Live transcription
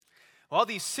Well,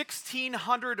 these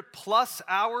 1,600 plus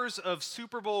hours of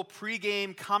Super Bowl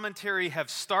pregame commentary have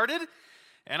started,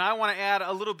 and I want to add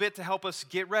a little bit to help us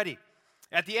get ready.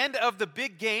 At the end of the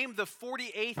big game, the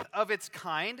 48th of its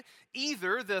kind,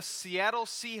 either the Seattle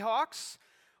Seahawks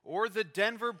or the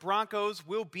Denver Broncos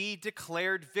will be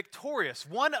declared victorious.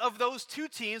 One of those two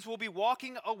teams will be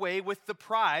walking away with the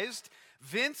prized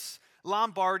Vince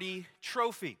Lombardi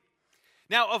Trophy.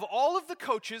 Now, of all of the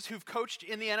coaches who've coached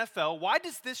in the NFL, why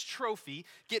does this trophy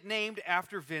get named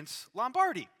after Vince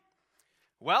Lombardi?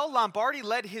 Well, Lombardi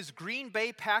led his Green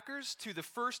Bay Packers to the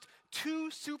first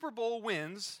two Super Bowl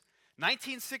wins,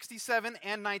 1967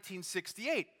 and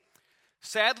 1968.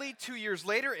 Sadly, 2 years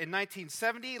later, in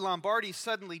 1970, Lombardi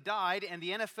suddenly died, and the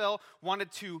NFL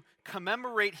wanted to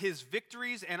commemorate his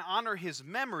victories and honor his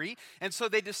memory, and so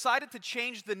they decided to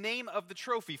change the name of the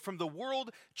trophy from the World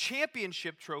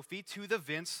Championship Trophy to the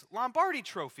Vince Lombardi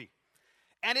Trophy.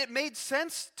 And it made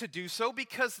sense to do so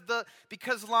because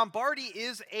Lombardi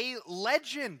is a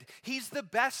legend. He's the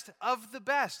best of the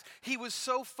best. He was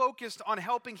so focused on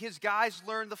helping his guys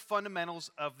learn the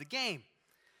fundamentals of the game.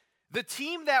 The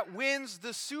team that wins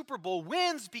the Super Bowl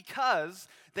wins because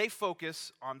they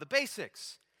focus on the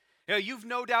basics. You know, you've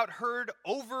no doubt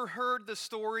overheard the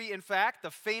story, in fact,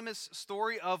 the famous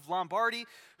story of Lombardi,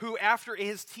 who after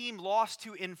his team lost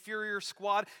to inferior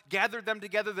squad, gathered them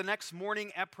together the next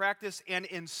morning at practice and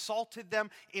insulted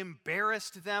them,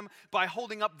 embarrassed them by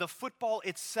holding up the football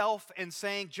itself and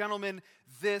saying, "Gentlemen,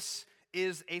 this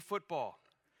is a football."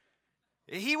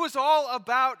 He was all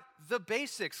about the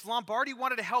basics. Lombardi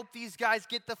wanted to help these guys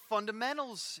get the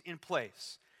fundamentals in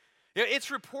place.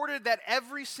 It's reported that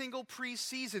every single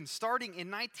preseason, starting in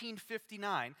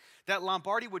 1959, that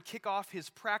Lombardi would kick off his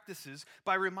practices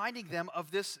by reminding them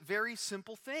of this very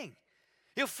simple thing.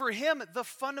 For him, the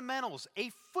fundamentals,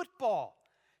 a football,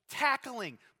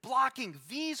 tackling, blocking,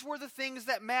 these were the things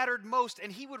that mattered most,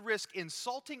 and he would risk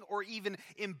insulting or even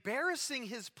embarrassing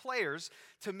his players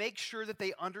to make sure that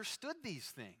they understood these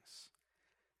things.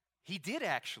 He did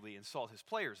actually insult his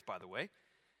players, by the way.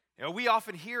 We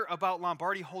often hear about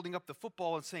Lombardi holding up the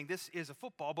football and saying this is a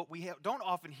football, but we don't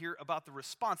often hear about the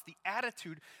response, the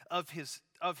attitude of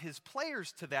his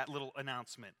players to that little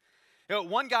announcement.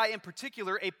 One guy in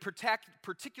particular, a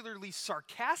particularly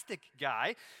sarcastic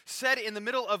guy, said in the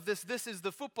middle of this is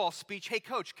the football speech, "Hey,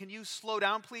 coach, can you slow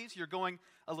down, please? You're going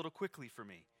a little quickly for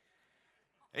me."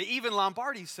 Even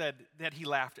Lombardi said that he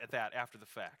laughed at that after the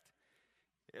fact.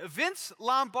 Vince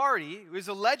Lombardi was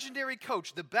a legendary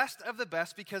coach, the best of the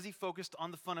best, because he focused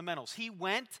on the fundamentals. He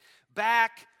went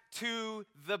back to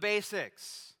the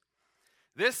basics.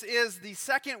 This is the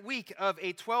second week of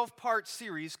a 12-part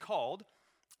series called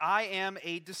I Am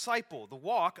a Disciple, the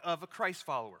walk of a Christ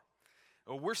follower.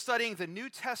 We're studying the New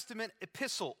Testament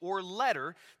epistle or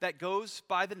letter that goes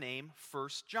by the name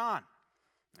 1 John.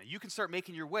 Now, you can start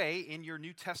making your way in your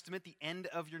New Testament, the end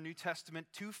of your New Testament,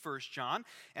 to 1 John,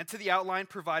 and to the outline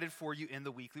provided for you in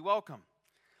the weekly welcome.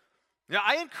 Now,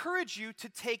 I encourage you to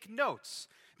take notes,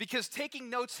 because taking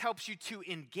notes helps you to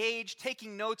engage.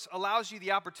 Taking notes allows you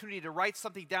the opportunity to write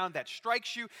something down that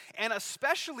strikes you, and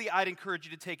especially I'd encourage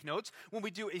you to take notes when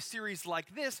we do a series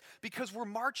like this, because we're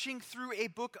marching through a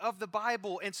book of the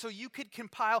Bible, and so you could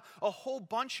compile a whole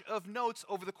bunch of notes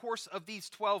over the course of these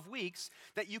 12 weeks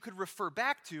that you could refer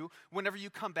back to whenever you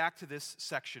come back to this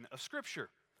section of Scripture.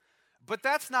 But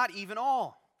that's not even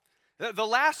all. The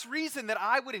last reason that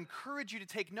I would encourage you to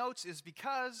take notes is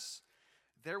because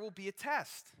there will be a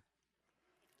test.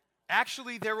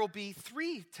 Actually, there will be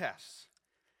 3 tests.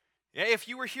 If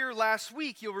you were here last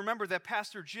week, you'll remember that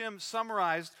Pastor Jim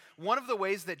summarized one of the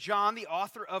ways that John, the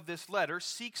author of this letter,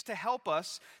 seeks to help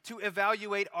us to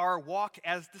evaluate our walk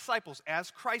as disciples,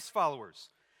 as Christ followers.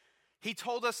 He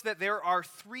told us that there are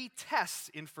 3 tests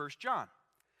in 1 John.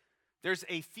 There's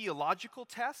a theological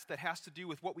test that has to do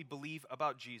with what we believe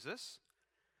about Jesus.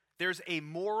 There's a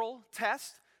moral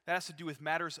test that has to do with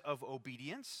matters of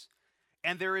obedience.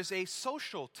 And there is a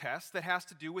social test that has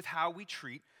to do with how we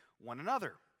treat one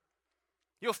another.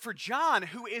 For John,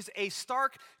 who is a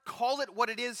stark, call it what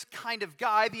it is kind of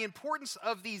guy, the importance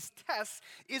of these tests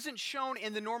isn't shown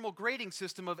in the normal grading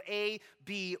system of A,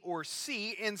 B, or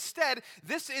C. Instead,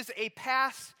 this is a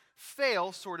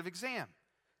pass-fail sort of exam.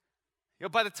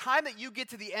 By the time that you get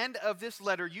to the end of this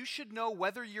letter, you should know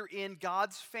whether you're in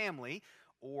God's family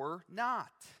or not.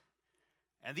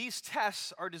 And these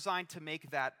tests are designed to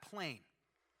make that plain.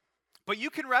 But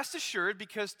you can rest assured,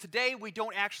 because today we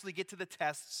don't actually get to the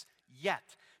tests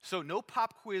yet. So no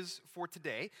pop quiz for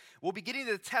today. We'll be getting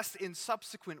to the tests in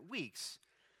subsequent weeks.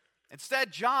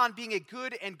 Instead, John, being a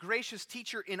good and gracious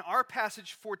teacher in our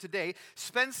passage for today,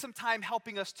 spends some time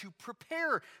helping us to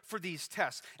prepare for these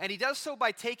tests. And he does so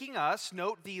by taking us,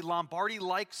 note the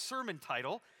Lombardi-like sermon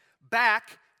title,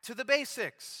 back to the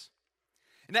basics.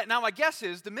 Now, my guess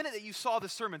is the minute that you saw the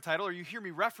sermon title or you hear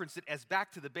me reference it as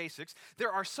back to the basics,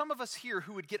 there are some of us here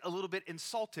who would get a little bit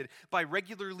insulted by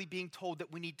regularly being told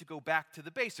that we need to go back to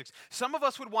the basics. Some of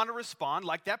us would want to respond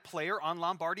like that player on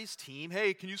Lombardi's team,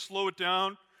 hey, can you slow it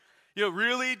down?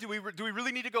 Really? Do we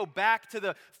really need to go back to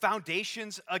the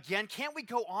foundations again? Can't we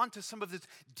go on to some of this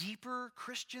deeper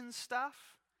Christian stuff?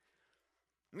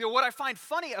 What I find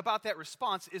funny about that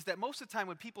response is that most of the time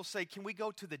when people say, can we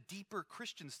go to the deeper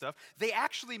Christian stuff, they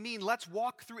actually mean let's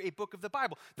walk through a book of the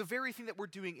Bible, the very thing that we're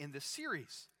doing in this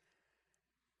series.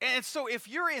 And so if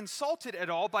you're insulted at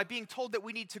all by being told that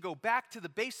we need to go back to the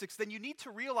basics, then you need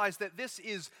to realize that this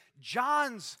is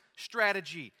John's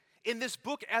strategy in this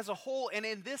book as a whole and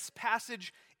in this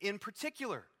passage in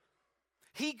particular.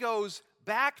 He goes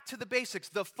back to the basics,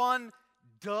 the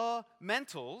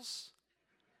fundamentals,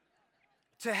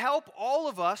 to help all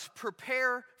of us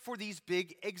prepare for these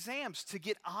big exams, to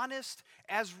get honest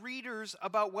as readers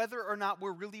about whether or not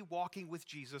we're really walking with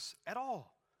Jesus at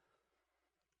all.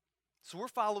 So we're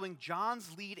following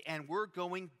John's lead and we're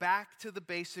going back to the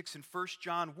basics in 1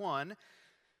 John 1,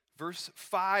 verse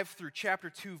 5 through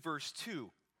chapter 2, verse 2.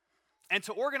 And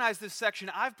to organize this section,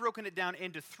 I've broken it down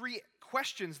into 3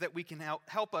 questions that we can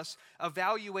help us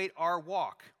evaluate our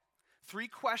walk. 3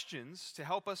 questions to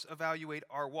help us evaluate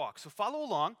our walk. So follow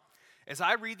along as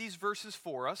I read these verses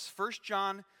for us. 1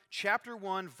 John chapter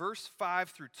 1, verse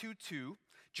 5 through 2:2.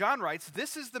 John writes,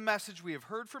 "This is the message we have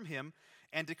heard from him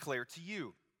and declare to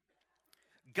you.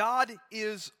 God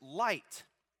is light.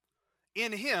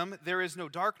 In him there is no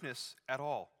darkness at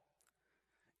all.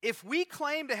 If we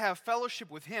claim to have fellowship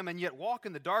with him and yet walk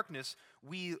in the darkness,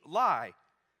 we lie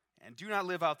and do not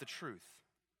live out the truth.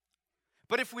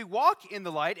 But if we walk in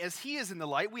the light as he is in the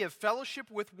light, we have fellowship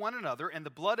with one another, and the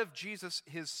blood of Jesus,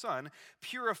 his Son,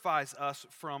 purifies us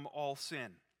from all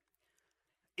sin.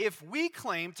 If we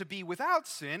claim to be without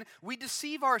sin, we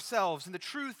deceive ourselves, and the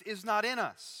truth is not in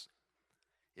us.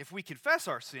 If we confess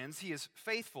our sins, he is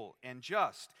faithful and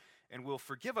just, and will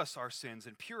forgive us our sins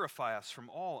and purify us from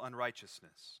all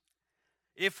unrighteousness.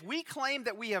 If we claim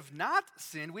that we have not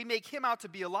sinned, we make him out to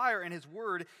be a liar, and his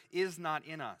word is not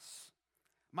in us.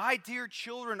 My dear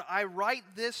children, I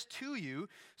write this to you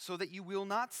so that you will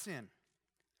not sin.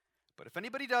 But if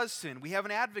anybody does sin, we have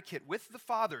an advocate with the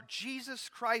Father, Jesus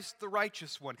Christ, the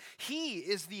righteous one. He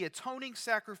is the atoning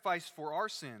sacrifice for our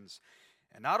sins,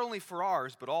 and not only for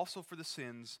ours, but also for the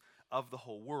sins of the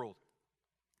whole world."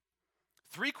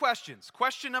 3 questions.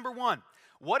 Question number 1,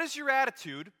 what is your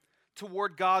attitude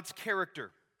toward God's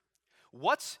character?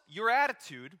 What's your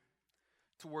attitude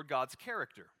toward God's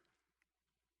character?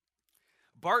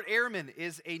 Bart Ehrman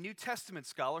is a New Testament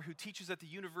scholar who teaches at the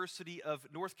University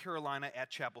of North Carolina at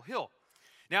Chapel Hill.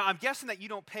 Now, I'm guessing that you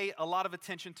don't pay a lot of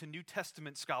attention to New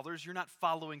Testament scholars. You're not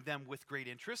following them with great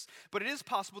interest, but it is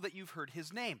possible that you've heard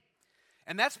his name.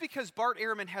 And that's because Bart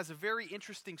Ehrman has a very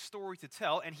interesting story to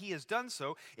tell, and he has done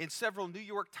so in several New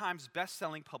York Times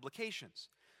best-selling publications.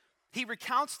 He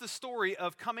recounts the story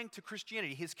of coming to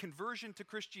Christianity, his conversion to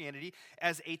Christianity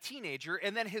as a teenager,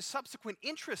 and then his subsequent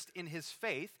interest in his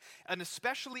faith, and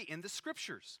especially in the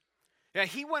Scriptures. Now,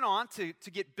 he went on to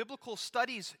get biblical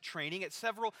studies training at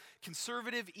several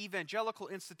conservative evangelical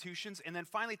institutions, and then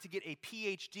finally to get a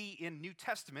PhD in New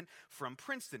Testament from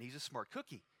Princeton. He's a smart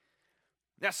cookie.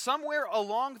 Now, somewhere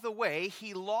along the way,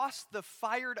 he lost the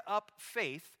fired-up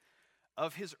faith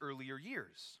of his earlier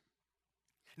years.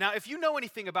 Now, if you know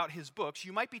anything about his books,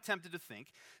 you might be tempted to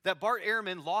think that Bart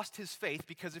Ehrman lost his faith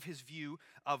because of his view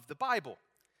of the Bible.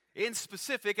 In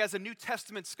specific, as a New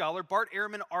Testament scholar, Bart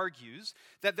Ehrman argues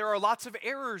that there are lots of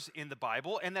errors in the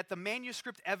Bible and that the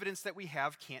manuscript evidence that we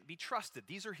have can't be trusted.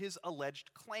 These are his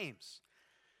alleged claims.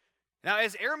 Now,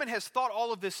 as Ehrman has thought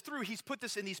all of this through, he's put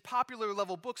this in these popular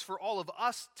level books for all of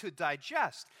us to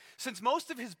digest. Since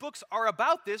most of his books are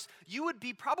about this, you would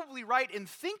be probably right in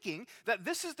thinking that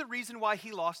this is the reason why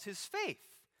he lost his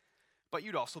faith. But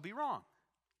you'd also be wrong.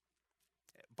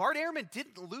 Bart Ehrman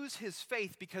didn't lose his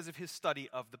faith because of his study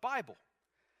of the Bible.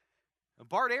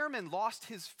 Bart Ehrman lost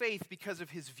his faith because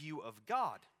of his view of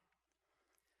God.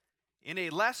 In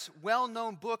a less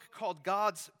well-known book called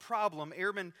God's Problem,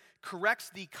 Ehrman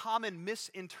corrects the common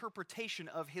misinterpretation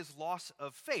of his loss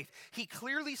of faith. He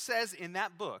clearly says in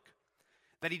that book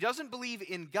that he doesn't believe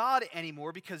in God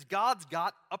anymore because God's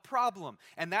got a problem,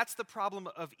 and that's the problem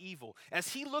of evil. As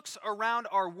he looks around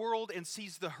our world and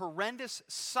sees the horrendous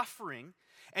suffering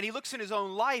and he looks in his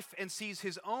own life and sees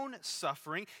his own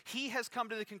suffering, he has come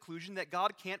to the conclusion that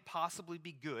God can't possibly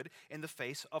be good in the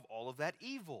face of all of that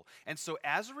evil. And so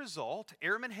as a result,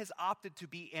 Ehrman has opted to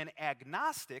be an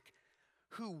agnostic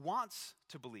who wants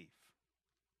to believe.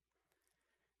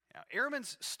 Now,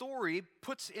 Ehrman's story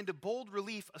puts into bold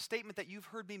relief a statement that you've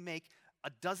heard me make a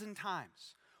dozen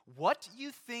times. What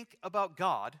you think about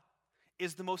God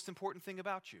is the most important thing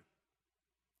about you.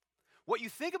 What you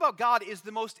think about God is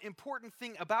the most important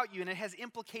thing about you, and it has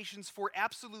implications for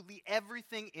absolutely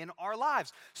everything in our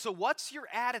lives. So what's your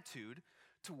attitude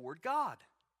toward God?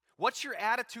 What's your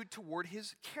attitude toward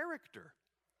his character?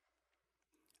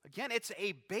 Again, it's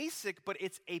a basic, but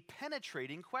it's a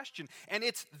penetrating question. And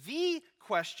it's the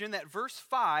question that verse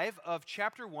 5 of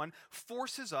chapter 1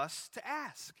 forces us to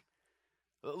ask.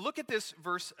 Look at this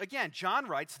verse again. John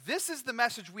writes, "This is the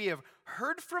message we have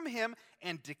heard from him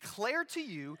and declare to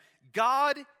you,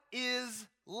 God is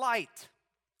light.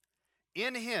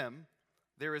 In him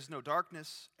there is no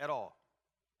darkness at all."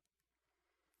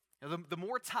 Now, the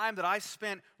more time that I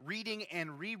spent reading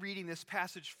and rereading this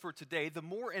passage for today, the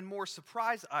more and more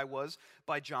surprised I was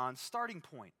by John's starting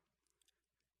point.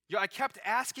 I kept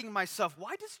asking myself,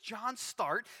 why does John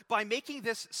start by making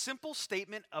this simple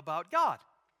statement about God?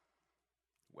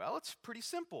 Well, it's pretty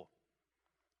simple.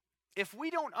 If we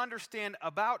don't understand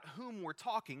about whom we're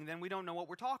talking, then we don't know what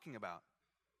we're talking about.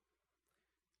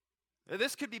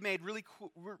 This could be made really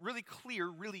clear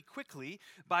really quickly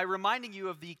by reminding you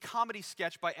of the comedy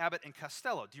sketch by Abbott and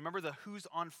Costello. Do you remember the Who's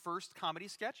on First comedy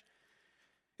sketch?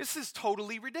 This is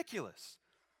totally ridiculous.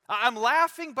 I'm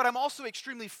laughing, but I'm also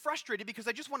extremely frustrated because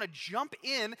I just want to jump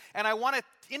in and I want to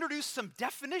introduce some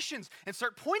definitions and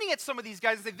start pointing at some of these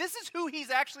guys and say, this is who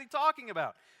he's actually talking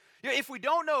about. If we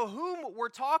don't know whom we're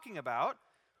talking about,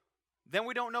 then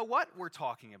we don't know what we're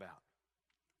talking about.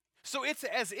 So it's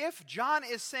as if John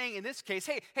is saying in this case,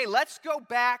 hey, let's go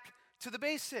back to the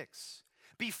basics.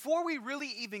 Before we really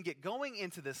even get going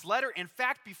into this letter, in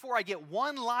fact, before I get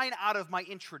one line out of my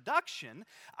introduction,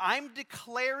 I'm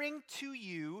declaring to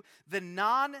you the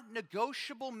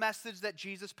non-negotiable message that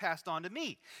Jesus passed on to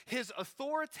me. His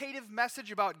authoritative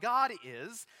message about God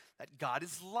is that God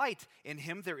is light. In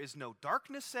him there is no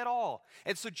darkness at all.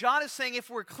 And so John is saying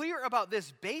if we're clear about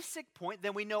this basic point,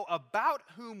 then we know about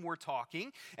whom we're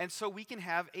talking, and so we can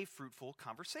have a fruitful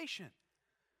conversation.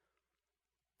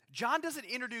 John doesn't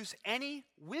introduce any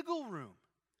wiggle room.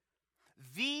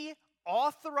 The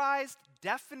authorized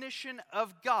definition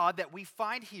of God that we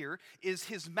find here is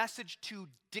his message to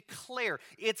declare.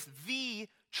 It's the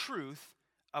truth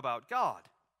about God.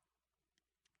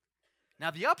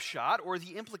 Now, the upshot or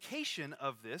the implication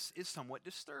of this is somewhat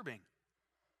disturbing.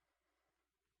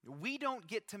 We don't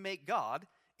get to make God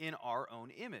in our own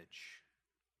image.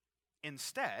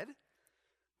 Instead,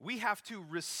 we have to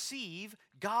receive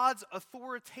God's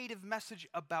authoritative message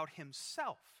about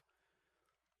himself.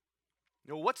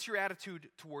 What's your attitude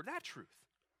toward that truth?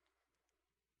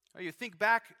 You think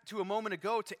back to a moment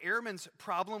ago to Ehrman's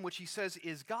problem, which he says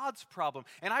is God's problem.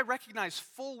 And I recognize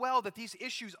full well that these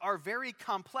issues are very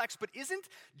complex, but isn't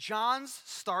John's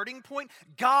starting point,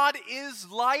 God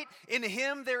is light, in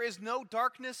him there is no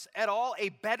darkness at all, a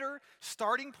better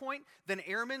starting point than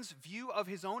Ehrman's view of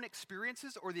his own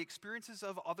experiences or the experiences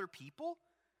of other people?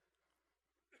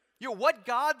 What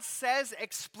God says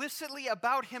explicitly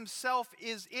about himself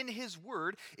is in his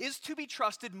word is to be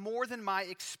trusted more than my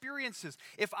experiences.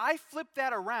 If I flip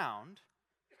that around,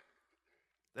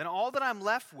 then all that I'm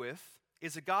left with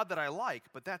is a God that I like,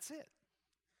 but that's it.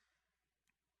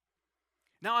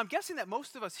 Now, I'm guessing that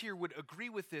most of us here would agree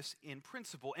with this in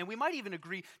principle, and we might even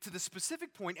agree to the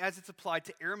specific point as it's applied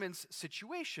to Ehrman's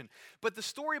situation. But the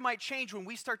story might change when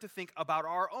we start to think about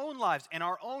our own lives and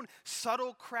our own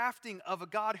subtle crafting of a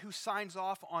God who signs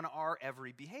off on our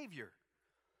every behavior.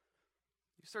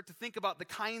 You start to think about the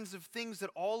kinds of things that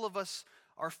all of us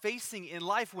are facing in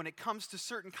life when it comes to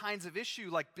certain kinds of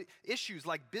issues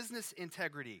like business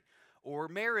integrity, or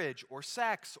marriage, or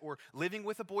sex, or living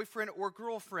with a boyfriend or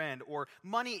girlfriend, or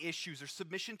money issues, or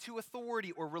submission to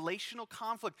authority, or relational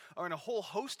conflict, or in a whole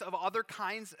host of other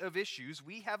kinds of issues,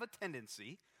 we have a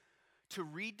tendency to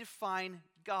redefine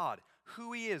God,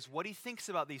 who he is, what he thinks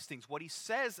about these things, what he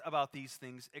says about these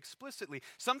things explicitly.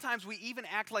 Sometimes we even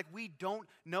act like we don't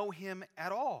know him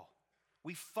at all.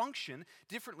 We function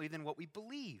differently than what we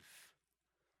believe.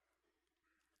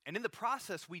 And in the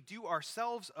process, we do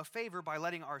ourselves a favor by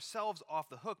letting ourselves off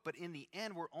the hook, but in the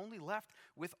end, we're only left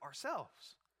with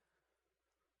ourselves.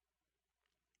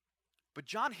 But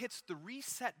John hits the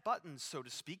reset button, so to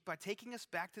speak, by taking us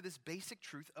back to this basic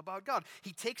truth about God.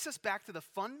 He takes us back to the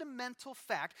fundamental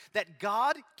fact that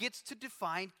God gets to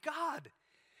define God.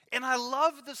 And I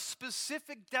love the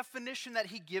specific definition that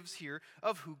he gives here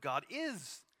of who God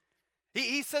is.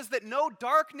 He says that no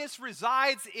darkness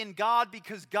resides in God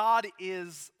because God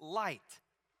is light.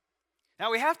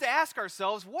 Now we have to ask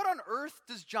ourselves, what on earth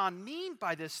does John mean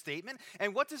by this statement?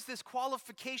 And what does this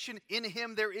qualification, in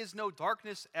him there is no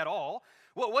darkness at all,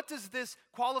 what does this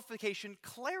qualification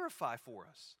clarify for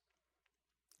us?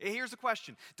 Here's the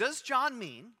question. Does John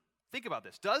mean, think about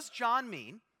this, does John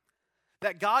mean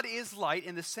that God is light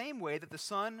in the same way that the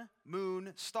sun,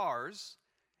 moon, stars,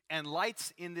 and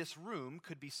lights in this room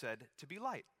could be said to be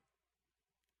light?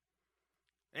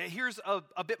 Here's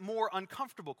a bit more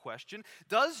uncomfortable question.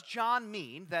 Does John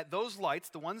mean that those lights,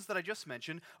 the ones that I just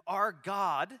mentioned, are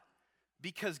God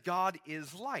because God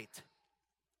is light?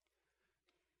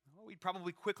 Well, we'd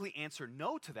probably quickly answer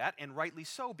no to that, and rightly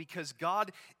so, because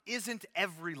God isn't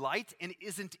every light and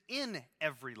isn't in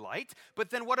every light. But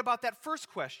then what about that first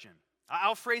question?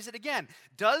 I'll phrase it again.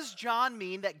 Does John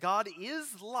mean that God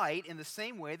is light in the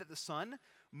same way that the sun,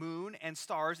 moon, and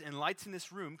stars and lights in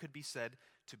this room could be said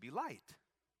to be light?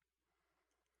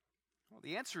 Well,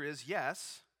 the answer is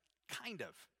yes, kind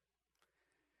of.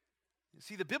 You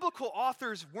see, the biblical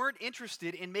authors weren't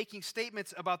interested in making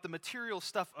statements about the material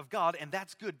stuff of God, and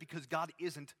that's good because God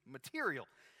isn't material.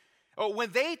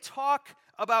 When they talk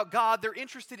about God, they're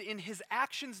interested in his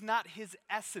actions, not his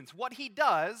essence. What he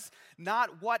does,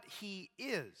 not what he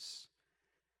is.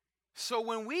 So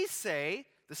when we say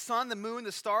the sun, the moon,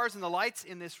 the stars, and the lights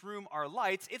in this room are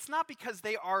lights, it's not because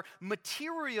they are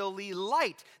materially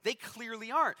light. They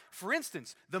clearly aren't. For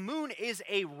instance, the moon is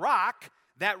a rock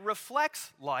that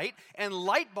reflects light, and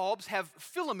light bulbs have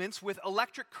filaments with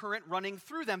electric current running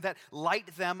through them that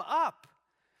light them up.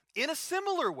 In a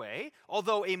similar way,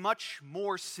 although a much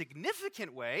more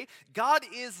significant way, God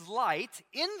is light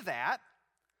in that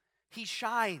he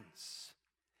shines,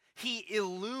 he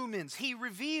illumines, he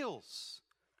reveals.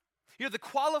 You know, the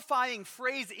qualifying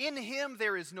phrase, in him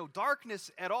there is no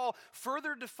darkness at all,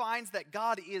 further defines that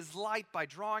God is light by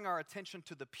drawing our attention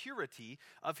to the purity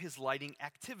of his lighting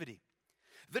activity.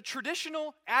 The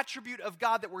traditional attribute of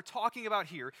God that we're talking about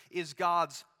here is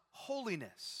God's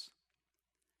holiness.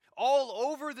 All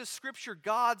over the scripture,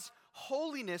 God's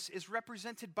holiness is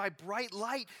represented by bright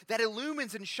light that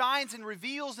illumines and shines and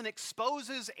reveals and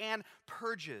exposes and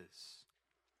purges.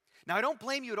 Now, I don't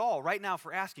blame you at all right now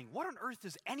for asking, what on earth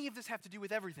does any of this have to do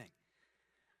with everything?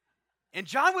 And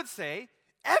John would say,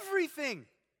 everything.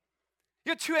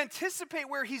 You know, to anticipate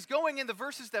where he's going in the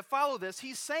verses that follow this,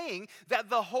 he's saying that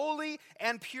the holy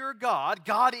and pure God,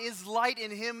 God is light,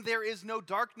 in him there is no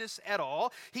darkness at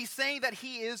all. He's saying that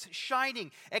he is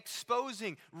shining,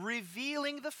 exposing,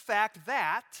 revealing the fact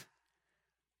that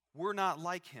we're not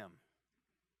like him.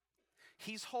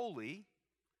 He's holy,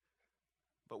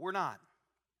 but we're not.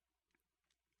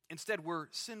 Instead, we're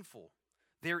sinful.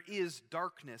 There is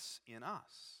darkness in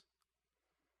us.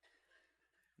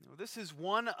 You know, this is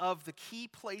one of the key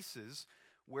places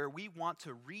where we want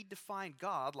to redefine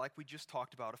God, like we just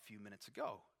talked about a few minutes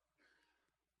ago.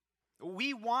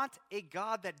 We want a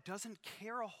God that doesn't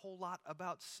care a whole lot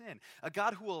about sin, a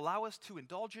God who will allow us to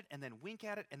indulge it and then wink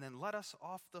at it and then let us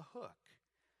off the hook.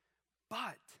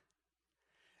 But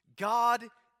God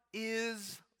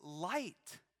is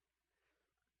light.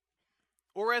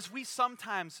 Or as we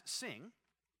sometimes sing,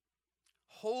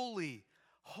 holy,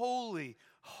 holy,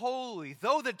 holy,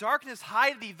 though the darkness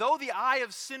hide thee, though the eye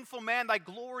of sinful man thy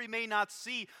glory may not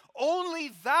see,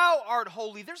 only thou art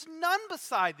holy, there's none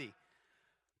beside thee,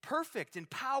 perfect in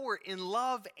power, in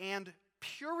love, and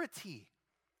purity.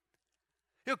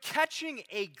 You know, catching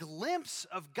a glimpse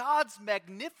of God's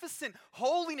magnificent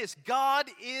holiness, God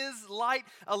is light,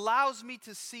 allows me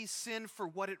to see sin for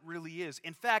what it really is.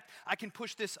 In fact, I can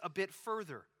push this a bit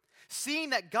further.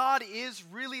 Seeing that God is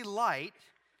really light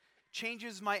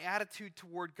changes my attitude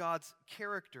toward God's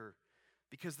character,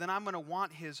 because then I'm going to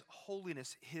want his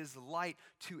holiness, his light,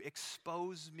 to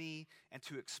expose me and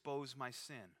to expose my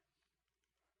sin.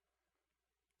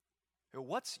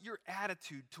 What's your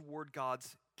attitude toward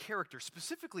God's character,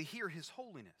 specifically here, his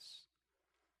holiness?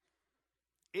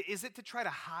 Is it to try to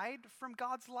hide from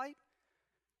God's light?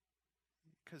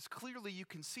 Because clearly you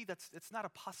can see it's not a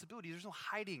possibility. There's no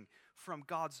hiding from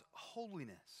God's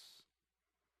holiness.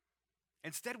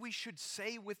 Instead, we should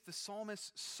say with the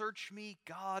psalmist, "Search me,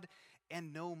 God,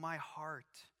 and know my heart.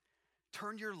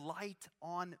 Turn your light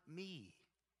on me."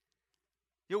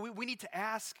 You know, we need to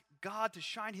ask God to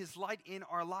shine his light in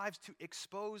our lives to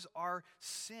expose our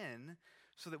sin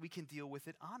so that we can deal with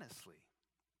it honestly.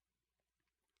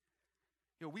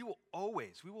 You know, we will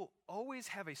always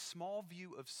have a small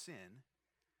view of sin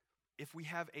if we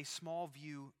have a small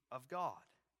view of God.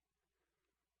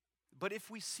 But if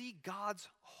we see God's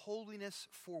holiness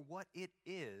for what it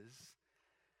is,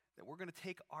 that we're going to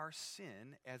take our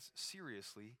sin as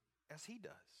seriously as he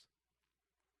does.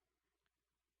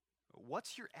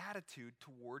 What's your attitude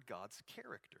toward God's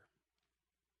character?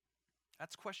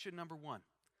 That's question number one.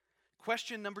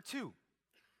 Question number two.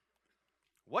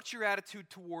 What's your attitude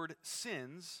toward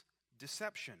sin's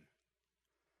deception?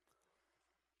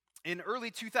 In early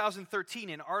 2013,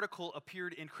 an article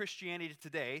appeared in Christianity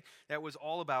Today that was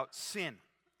all about sin.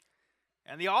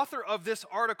 And the author of this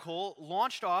article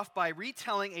launched off by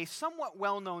retelling a somewhat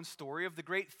well-known story of the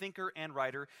great thinker and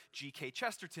writer G.K.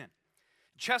 Chesterton.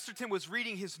 Chesterton was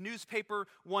reading his newspaper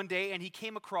one day and he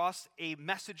came across a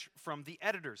message from the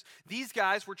editors. These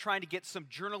guys were trying to get some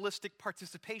journalistic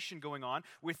participation going on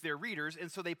with their readers,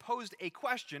 and so they posed a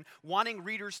question wanting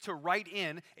readers to write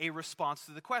in a response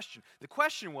to the question. The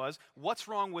question was, what's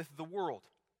wrong with the world?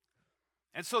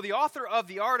 And so the author of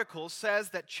the article says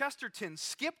that Chesterton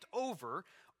skipped over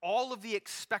all of the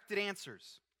expected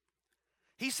answers.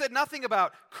 He said nothing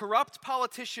about corrupt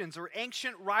politicians or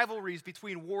ancient rivalries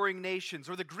between warring nations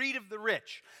or the greed of the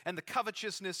rich and the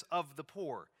covetousness of the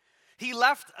poor. He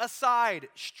left aside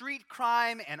street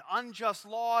crime and unjust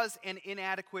laws and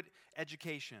inadequate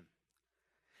education.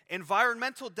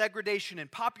 Environmental degradation and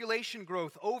population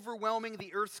growth overwhelming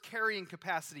the Earth's carrying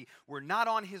capacity were not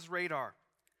on his radar.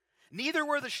 Neither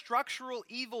were the structural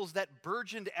evils that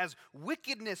burgeoned as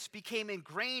wickedness became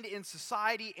ingrained in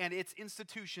society and its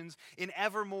institutions in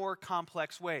ever more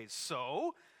complex ways.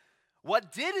 So,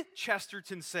 what did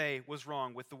Chesterton say was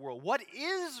wrong with the world? What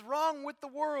is wrong with the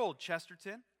world,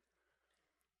 Chesterton?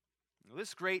 Well,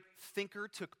 this great thinker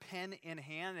took pen in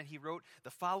hand and he wrote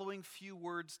the following few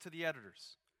words to the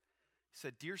editors. He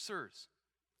said, "Dear sirs,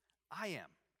 I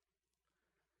am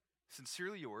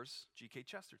sincerely yours, G.K.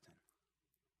 Chesterton."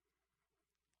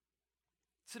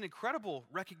 It's an incredible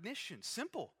recognition,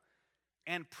 simple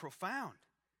and profound.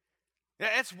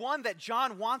 It's one that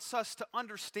John wants us to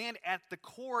understand at the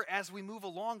core as we move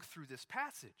along through this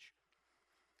passage.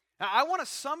 Now, I want to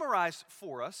summarize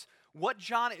for us what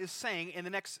John is saying in the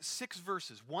next 6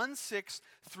 verses, 1:6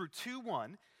 through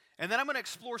 2:1, and then I'm going to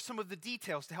explore some of the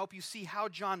details to help you see how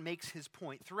John makes his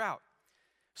point throughout.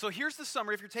 So here's the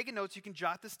summary. If you're taking notes, you can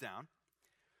jot this down.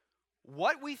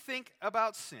 What we think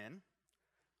about sin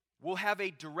will have a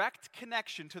direct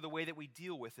connection to the way that we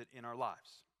deal with it in our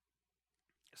lives.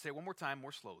 I'll say it one more time,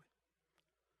 more slowly.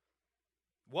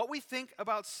 What we think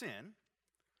about sin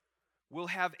will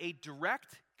have a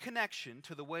direct connection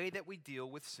to the way that we deal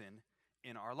with sin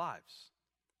in our lives.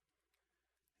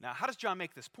 Now, how does John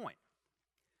make this point?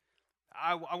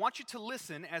 I want you to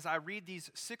listen as I read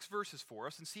these 6 verses for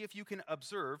us and see if you can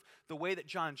observe the way that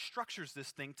John structures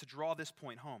this thing to draw this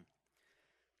point home.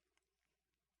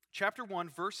 Chapter 1,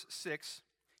 verse 6,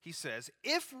 he says,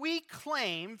 "If we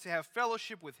claim to have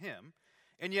fellowship with him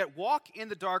and yet walk in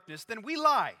the darkness, then we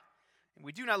lie, and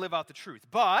we do not live out the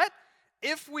truth. But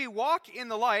if we walk in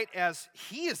the light as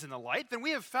he is in the light, then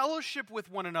we have fellowship with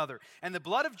one another, and the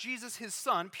blood of Jesus, his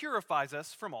Son, purifies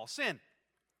us from all sin.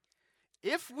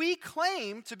 If we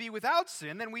claim to be without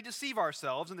sin, then we deceive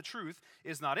ourselves, and the truth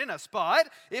is not in us.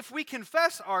 But if we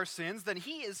confess our sins, then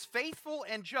he is faithful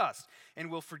and just,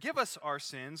 and will forgive us our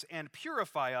sins and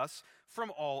purify us from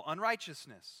all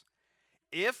unrighteousness.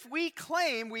 If we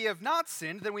claim we have not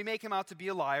sinned, then we make him out to be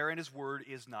a liar, and his word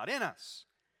is not in us.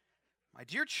 My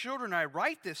dear children, I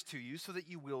write this to you so that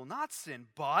you will not sin.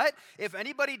 But if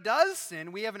anybody does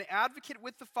sin, we have an advocate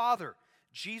with the Father,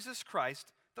 Jesus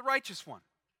Christ, the righteous one."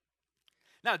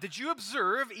 Now, did you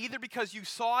observe, either because you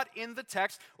saw it in the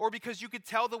text or because you could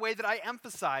tell the way that I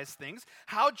emphasize things,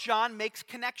 how John makes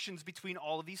connections between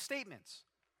all of these statements?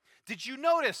 Did you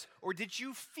notice or did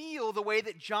you feel the way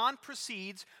that John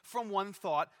proceeds from one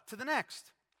thought to the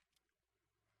next?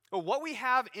 Well, what we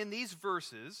have in these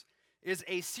verses is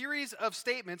a series of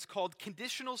statements called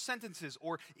conditional sentences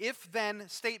or if-then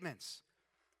statements.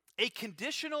 A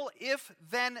conditional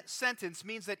if-then sentence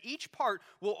means that each part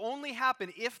will only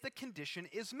happen if the condition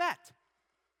is met.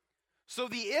 So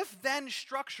the if-then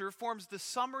structure forms the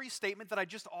summary statement that I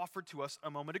just offered to us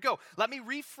a moment ago. Let me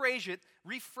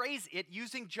rephrase it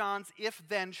using John's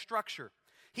if-then structure.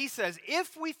 He says,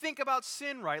 if we think about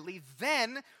sin rightly,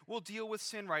 then we'll deal with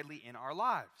sin rightly in our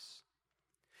lives.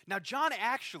 Now, John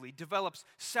actually develops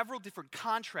several different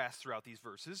contrasts throughout these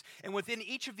verses, and within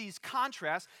each of these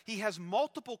contrasts, he has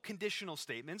multiple conditional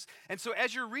statements, and so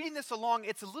as you're reading this along,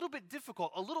 it's a little bit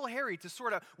difficult, a little hairy to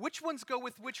sort out which ones go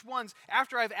with which ones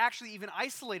after I've actually even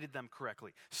isolated them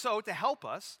correctly. So, to help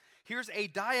us, here's a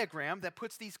diagram that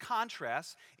puts these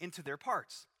contrasts into their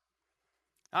parts.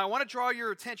 Now, I want to draw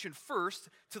your attention first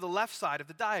to the left side of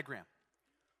the diagram.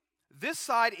 This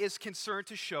side is concerned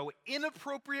to show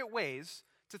inappropriate ways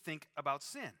to think about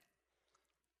sin.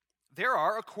 There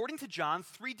are, according to John,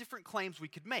 3 different claims we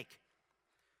could make.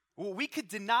 Well, we could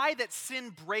deny that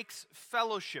sin breaks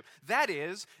fellowship. That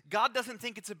is, God doesn't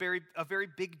think it's a very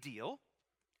big deal.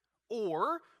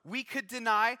 Or we could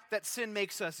deny that sin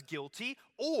makes us guilty.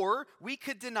 Or we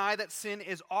could deny that sin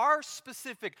is our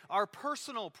specific, our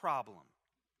personal problem.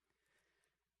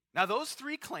 Now, those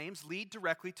 3 claims lead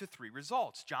directly to 3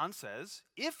 results. John says,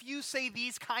 if you say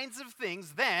these kinds of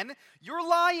things, then you're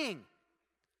lying.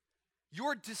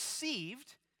 You're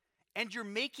deceived, and you're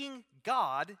making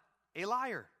God a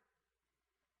liar.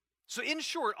 So in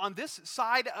short, on this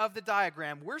side of the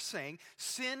diagram, we're saying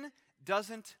sin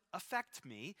doesn't affect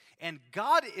me, and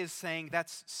God is saying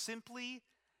that's simply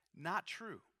not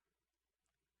true.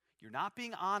 You're not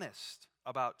being honest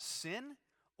about sin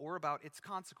or about its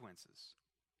consequences.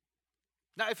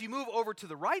 Now, if you move over to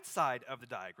the right side of the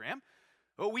diagram,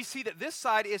 we see that this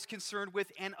side is concerned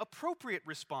with an appropriate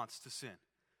response to sin.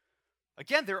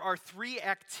 Again, there are 3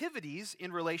 activities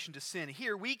in relation to sin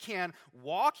here. We can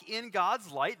walk in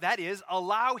God's light, that is,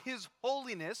 allow His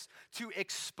holiness to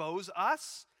expose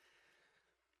us.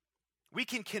 We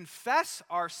can confess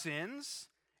our sins.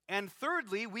 And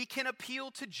thirdly, we can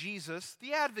appeal to Jesus,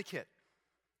 the advocate.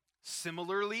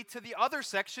 Similarly to the other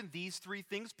section, these 3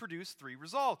 things produce 3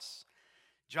 results.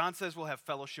 John says we'll have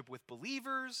fellowship with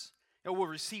believers. We'll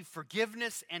receive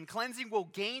forgiveness and cleansing. We'll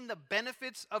gain the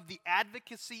benefits of the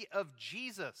advocacy of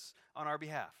Jesus on our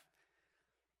behalf.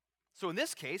 So in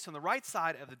this case, on the right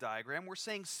side of the diagram, we're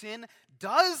saying sin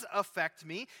does affect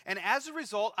me, and as a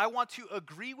result, I want to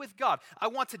agree with God. I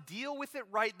want to deal with it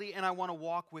rightly, and I want to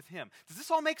walk with Him. Does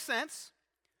this all make sense?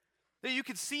 That you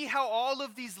can see how all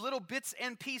of these little bits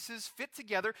and pieces fit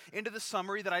together into the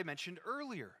summary that I mentioned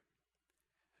earlier.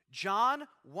 John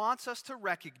wants us to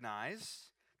recognize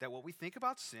that what we think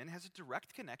about sin has a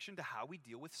direct connection to how we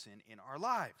deal with sin in our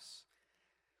lives.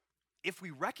 If we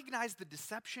recognize the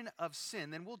deception of sin,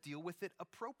 then we'll deal with it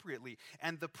appropriately.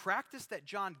 And the practice that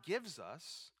John gives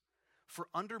us for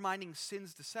undermining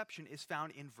sin's deception is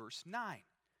found in verse 9.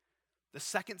 The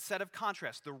second set of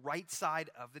contrasts, the right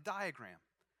side of the diagram.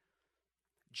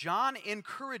 John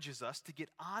encourages us to get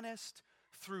honest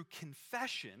through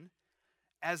confession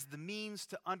as the means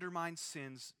to undermine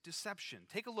sin's deception.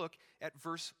 Take a look at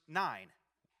verse 9.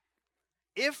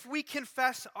 If we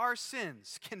confess our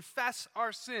sins,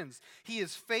 He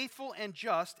is faithful and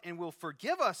just and will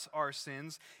forgive us our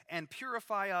sins and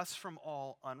purify us from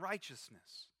all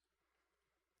unrighteousness.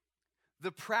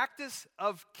 The practice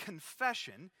of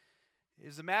confession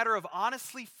is a matter of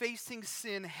honestly facing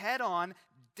sin head on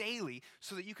daily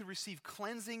so that you can receive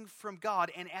cleansing from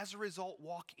God and as a result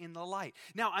walk in the light.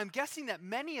 Now, I'm guessing that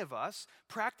many of us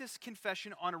practice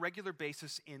confession on a regular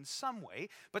basis in some way,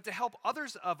 but to help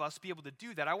others of us be able to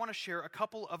do that, I want to share a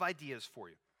couple of ideas for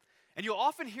you. And you'll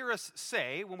often hear us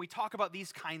say, when we talk about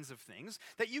these kinds of things,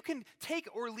 that you can take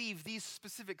or leave these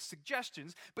specific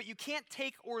suggestions, but you can't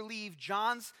take or leave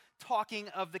John's talking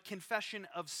of the confession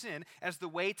of sin as the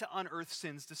way to unearth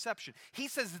sin's deception. He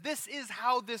says this is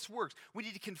how this works. We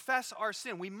need to confess our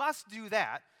sin. We must do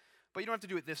that, but you don't have to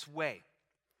do it this way.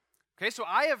 Okay, so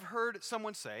I have heard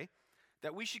someone say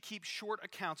that we should keep short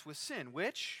accounts with sin,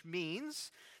 which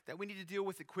means that we need to deal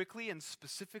with it quickly and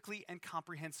specifically and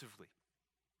comprehensively.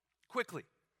 Quickly.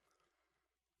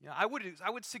 I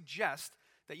would suggest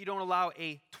that you don't allow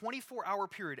a 24-hour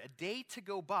period, a day to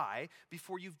go by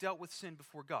before you've dealt with sin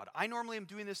before God. I normally am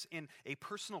doing this in a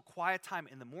personal quiet time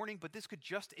in the morning, but this could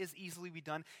just as easily be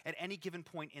done at any given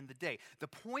point in the day. The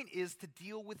point is to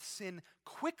deal with sin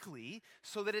quickly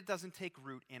so that it doesn't take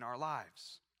root in our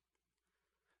lives.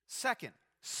 Second,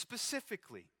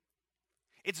 specifically.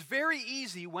 It's very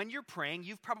easy when you're praying,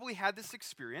 you've probably had this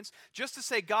experience, just to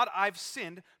say, God, I've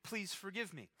sinned, please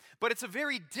forgive me. But it's a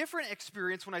very different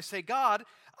experience when I say, God,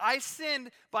 I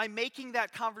sinned by making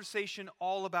that conversation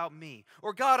all about me.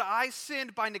 Or God, I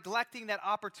sinned by neglecting that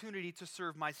opportunity to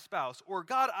serve my spouse. Or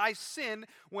God, I sinned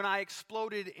when I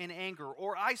exploded in anger.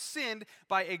 Or I sinned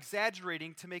by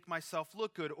exaggerating to make myself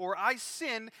look good. Or I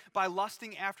sinned by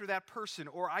lusting after that person.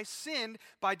 Or I sinned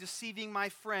by deceiving my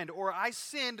friend. Or I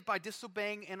sinned by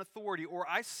disobeying an authority, or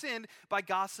I sinned by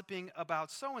gossiping about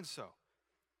so-and-so.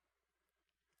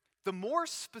 The more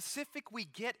specific we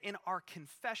get in our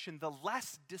confession, the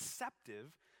less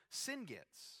deceptive sin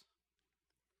gets.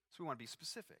 So we want to be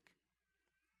specific.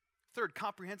 Third,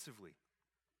 comprehensively.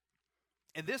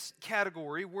 In this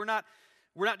category, we're not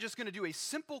We're not just going to do a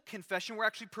simple confession. We're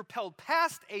actually propelled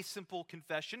past a simple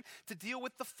confession to deal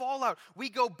with the fallout. We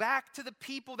go back to the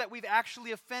people that we've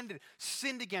actually offended,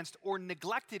 sinned against, or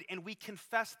neglected, and we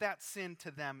confess that sin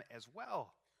to them as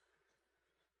well.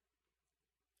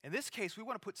 In this case, we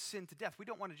want to put sin to death. We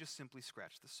don't want to just simply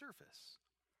scratch the surface.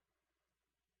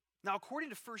 Now, according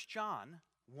to 1 John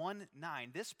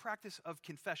 1:9, this practice of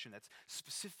confession that's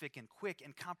specific and quick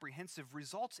and comprehensive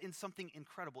results in something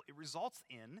incredible. It results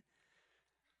in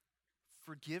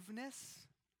forgiveness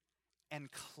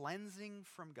and cleansing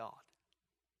from God.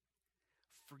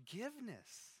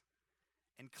 Forgiveness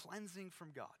and cleansing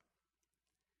from God.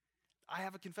 I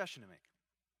have a confession to make.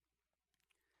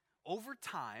 Over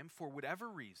time, for whatever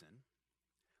reason,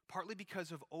 partly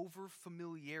because of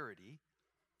over-familiarity,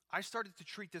 I started to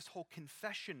treat this whole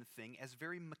confession thing as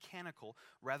very mechanical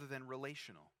rather than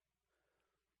relational.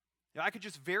 I could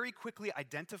just very quickly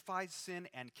identify sin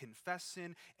and confess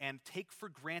sin and take for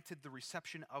granted the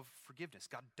reception of forgiveness.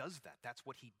 God does that. That's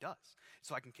what he does.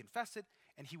 So I can confess it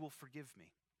and he will forgive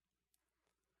me.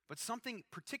 But something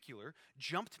particular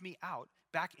jumped me out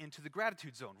back into the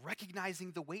gratitude zone,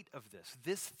 recognizing the weight of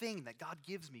this thing that God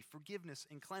gives me, forgiveness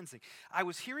and cleansing. I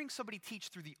was hearing somebody teach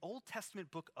through the Old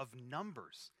Testament book of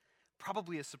Numbers,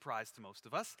 probably a surprise to most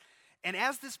of us. And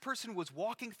as this person was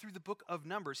walking through the book of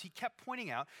Numbers, he kept pointing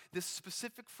out this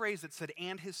specific phrase that said,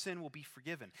 and his sin will be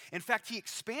forgiven. In fact, he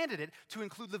expanded it to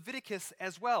include Leviticus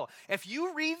as well. If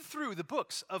you read through the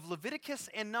books of Leviticus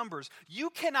and Numbers, you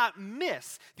cannot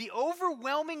miss the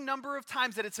overwhelming number of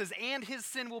times that it says, and his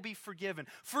sin will be forgiven.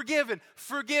 Forgiven,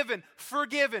 forgiven,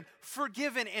 forgiven,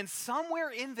 forgiven. And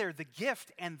somewhere in there, the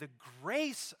gift and the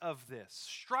grace of this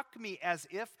struck me as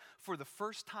if for the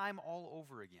first time all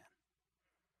over again.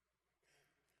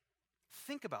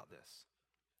 Think about this.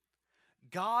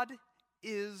 God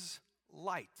is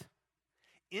light.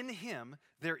 In him,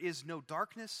 there is no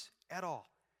darkness at all.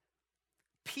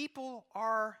 People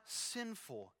are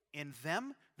sinful. In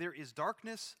them, there is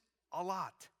darkness a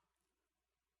lot.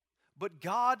 But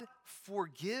God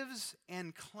forgives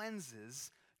and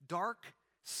cleanses dark,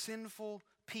 sinful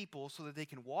people so that they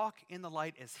can walk in the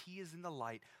light as he is in the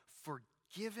light.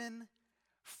 Forgiven,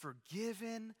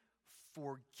 forgiven,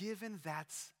 forgiven.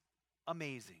 That's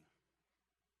amazing.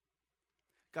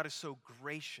 God is so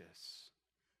gracious.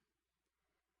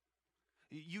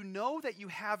 You know that you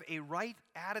have a right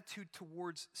attitude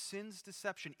towards sin's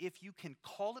deception if you can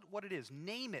call it what it is,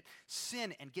 name it,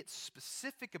 sin, and get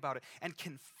specific about it, and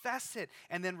confess it,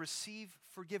 and then receive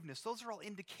forgiveness. Those are all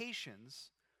indications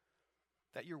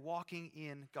that you're walking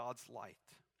in God's light.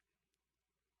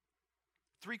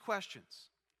 3 questions.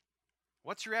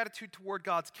 What's your attitude toward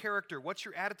God's character? What's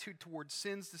your attitude toward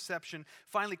sin's deception?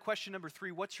 Finally, question number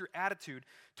 3, what's your attitude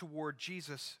toward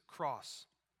Jesus' cross?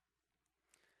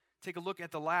 Take a look at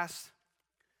the last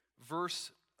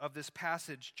verse of this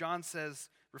passage. John says,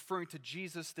 referring to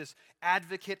Jesus, this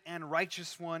advocate and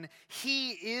righteous one,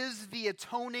 he is the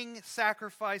atoning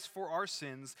sacrifice for our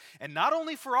sins, and not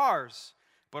only for ours,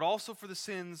 but also for the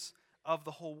sins of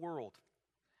the whole world.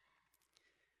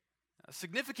 The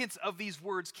significance of these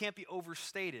words can't be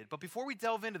overstated, but before we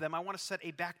delve into them, I want to set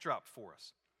a backdrop for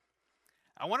us.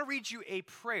 I want to read you a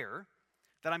prayer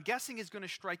that I'm guessing is going to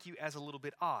strike you as a little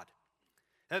bit odd.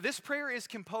 Now, this prayer is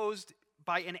composed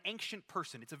by an ancient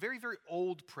person. It's a very, very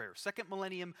old prayer, 2nd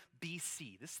millennium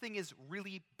BC. This thing is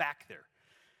really back there.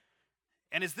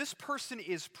 And as this person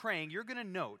is praying, you're going to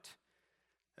note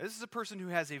this is a person who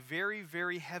has a very,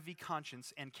 very heavy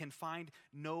conscience and can find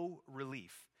no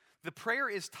relief. The prayer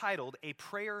is titled, A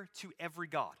Prayer to Every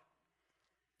God.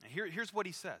 Now here's what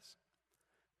he says.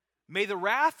 May the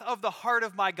wrath of the heart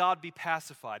of my God be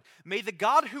pacified. May the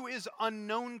God who is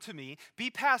unknown to me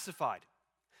be pacified.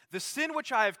 The sin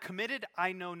which I have committed,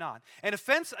 I know not. An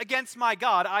offense against my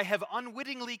God I have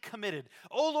unwittingly committed.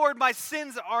 O Lord, my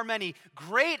sins are many.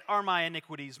 Great are my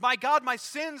iniquities. My God, my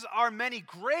sins are many.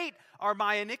 Great are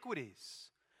my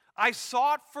iniquities. I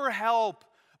sought for help,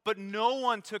 but no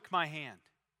one took my hand.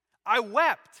 I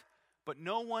wept, but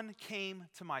no one came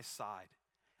to my side.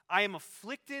 I am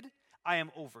afflicted, I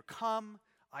am overcome,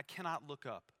 I cannot look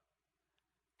up.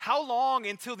 How long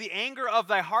until the anger of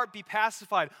thy heart be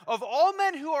pacified? Of all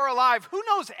men who are alive, who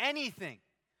knows anything?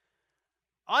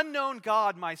 Unknown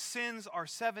God, my sins are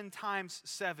 7 times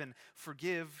 7.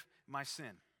 Forgive my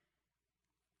sin.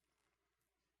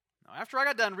 Now, after I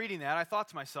got done reading that, I thought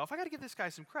to myself, I got to give this guy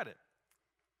some credit.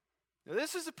 Now,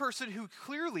 this is a person who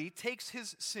clearly takes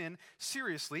his sin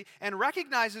seriously and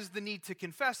recognizes the need to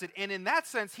confess it. And in that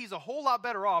sense, he's a whole lot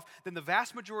better off than the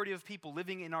vast majority of people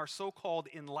living in our so-called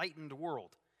enlightened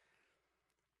world.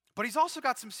 But he's also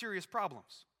got some serious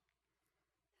problems.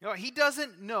 He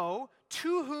doesn't know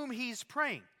to whom he's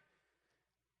praying,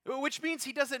 which means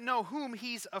he doesn't know whom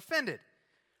he's offended.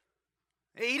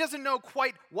 He doesn't know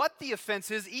quite what the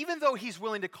offense is, even though he's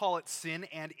willing to call it sin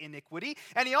and iniquity.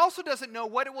 And he also doesn't know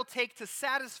what it will take to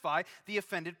satisfy the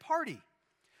offended party.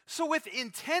 So with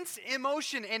intense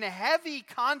emotion and a heavy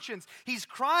conscience, he's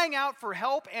crying out for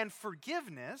help and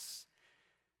forgiveness,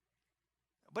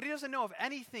 but he doesn't know if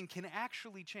anything can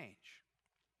actually change.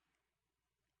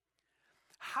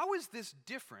 How is this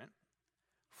different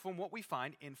from what we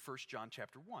find in 1 John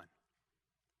chapter 1?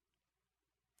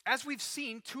 As we've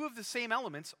seen, two of the same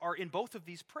elements are in both of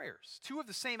these prayers. Two of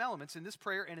the same elements in this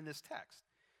prayer and in this text.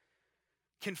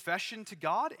 Confession to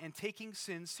God and taking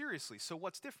sin seriously. So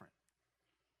what's different?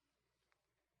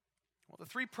 Well, the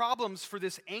three problems for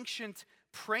this ancient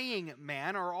praying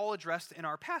man are all addressed in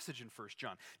our passage in 1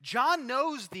 John. John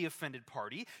knows the offended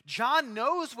party. John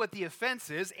knows what the offense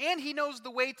is, and he knows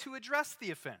the way to address the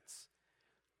offense.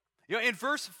 In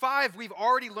verse 5, we've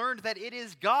already learned that it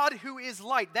is God who is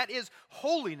light, that is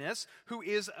holiness, who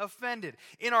is offended.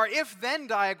 In our if-then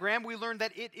diagram, we learned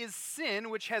that it is sin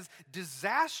which has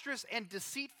disastrous and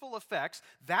deceitful effects.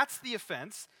 That's the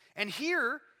offense. And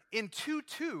here in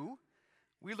 2:2,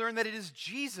 we learn that it is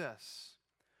Jesus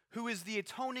who is the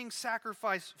atoning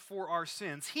sacrifice for our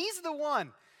sins. He's the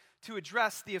one to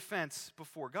address the offense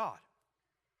before God.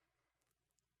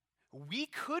 We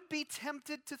could be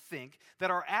tempted to think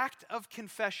that our act of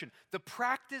confession, the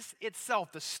practice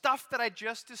itself, the stuff that I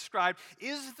just described,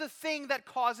 is the thing that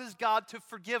causes God to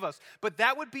forgive us. But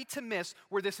that would be to miss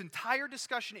where this entire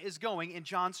discussion is going in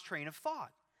John's train of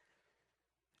thought.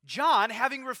 John,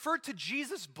 having referred to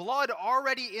Jesus' blood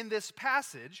already in this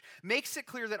passage, makes it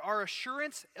clear that our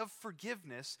assurance of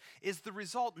forgiveness is the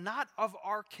result not of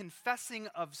our confessing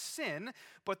of sin,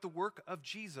 but the work of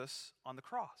Jesus on the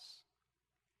cross.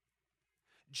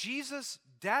 Jesus'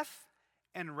 death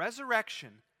and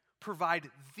resurrection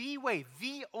provide the way,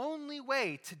 the only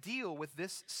way to deal with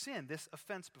this sin, this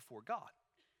offense before God.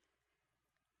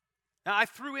 Now, I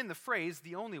threw in the phrase,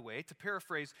 the only way, to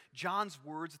paraphrase John's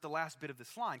words at the last bit of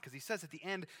this line, because he says at the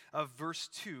end of verse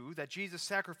 2 that Jesus'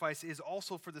 sacrifice is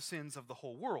also for the sins of the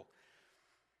whole world.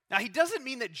 Now, he doesn't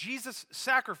mean that Jesus'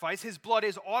 sacrifice, his blood,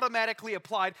 is automatically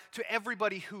applied to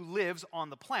everybody who lives on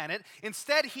the planet.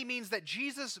 Instead, he means that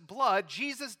Jesus' blood,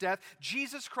 Jesus' death,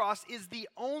 Jesus' cross is the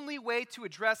only way to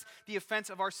address the offense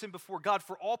of our sin before God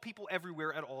for all people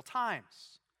everywhere at all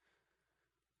times.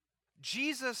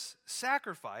 Jesus'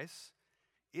 sacrifice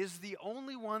is the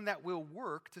only one that will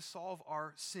work to solve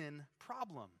our sin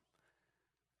problem.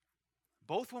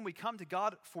 Both when we come to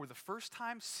God for the first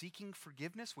time seeking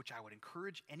forgiveness, which I would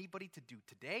encourage anybody to do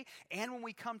today, and when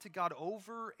we come to God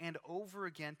over and over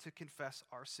again to confess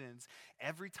our sins,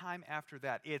 every time after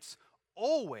that, it's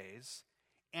always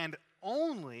and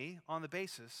only on the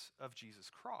basis of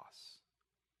Jesus' cross.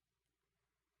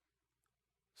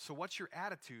 So what's your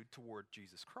attitude toward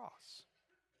Jesus' cross?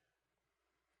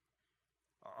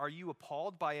 Are you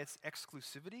appalled by its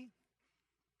exclusivity?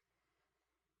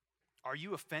 Are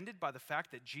you offended by the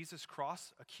fact that Jesus'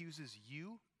 cross accuses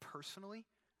you personally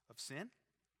of sin?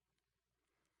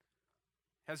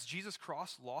 Has Jesus'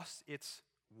 cross lost its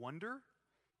wonder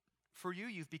for you?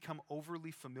 You've become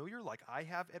overly familiar, like I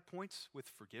have at points, with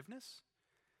forgiveness?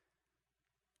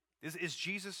 Is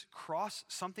Jesus' cross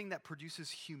something that produces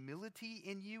humility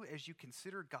in you as you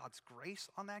consider God's grace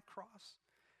on that cross?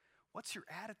 What's your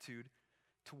attitude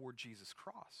toward Jesus'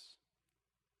 cross?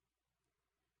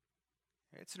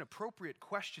 It's an appropriate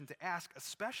question to ask,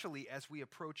 especially as we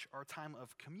approach our time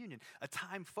of communion, a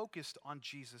time focused on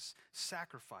Jesus'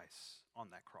 sacrifice on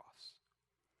that cross.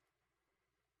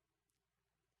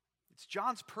 It's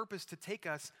John's purpose to take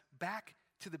us back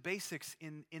to the basics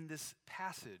in this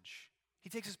passage. He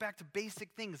takes us back to basic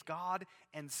things, God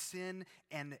and sin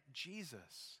and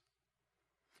Jesus.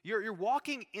 You're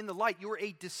walking in the light. You're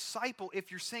a disciple if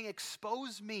you're saying,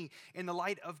 expose me in the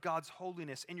light of God's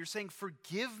holiness. And you're saying,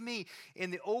 forgive me in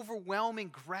the overwhelming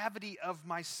gravity of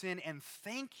my sin. And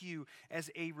thank you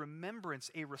as a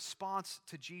remembrance, a response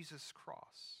to Jesus'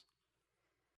 cross.